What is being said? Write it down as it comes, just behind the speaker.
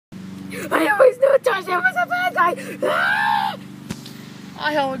I always knew Tarzan was a bad guy! Ah!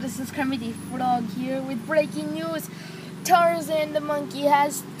 Hi, this is Comedy Vlog here with breaking news. Tarzan the monkey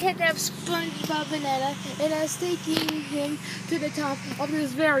has kidnapped Spongebob Banana and has taken him to the top of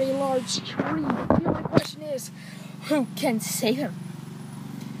this very large tree. The only question is, who can save him?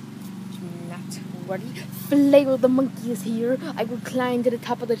 Do not worry. Flavor the monkey is here. I will climb to the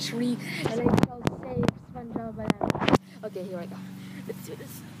top of the tree and I shall save Spongebob Banana. Okay, here I go. Let's do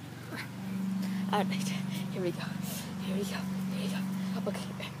this. Alright, here we go. Here we go. Here we go. Okay.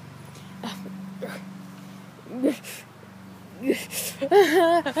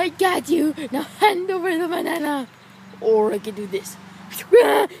 I got you. Now hand over the banana. Or I can do this.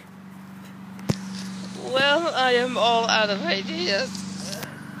 Well, I am all out of ideas.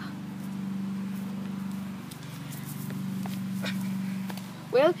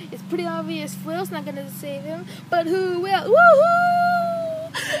 Well, it's pretty obvious Will's not gonna save him, but who will?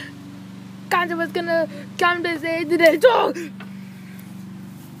 Woohoo! Gonzo was gonna come to save the day. Dog!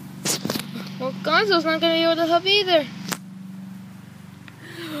 Well, Gonzo's not gonna be able to help either.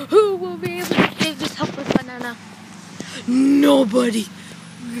 Who will be able to save this helpless banana? Nobody!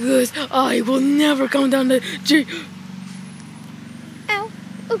 Because I will never come down the tree. Ow!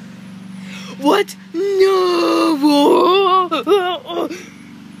 Ooh. What? No!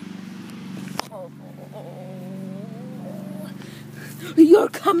 You're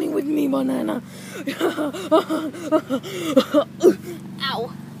coming with me, banana.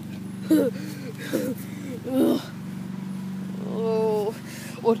 Ow.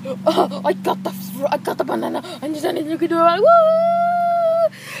 I got the banana. And there's anything you can do about it. Woo!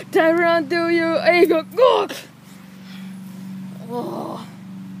 Tarzan, do you? Go. Oh.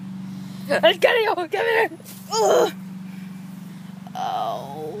 Let's get it. Come here.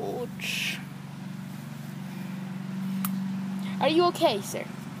 Ouch. Are you okay, sir?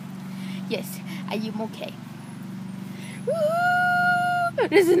 Yes, I am okay. Woo!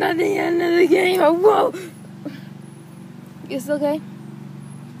 This is not the end of the game. Oh, whoa! You still okay?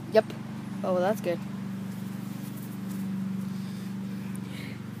 Yep. Oh, well, that's good.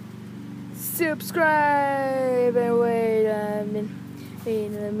 Subscribe and wait a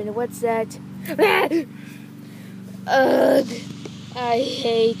minute. What's that? Ugh! I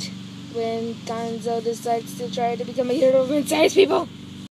hate when Gonzo decides to try to become a hero of inside people.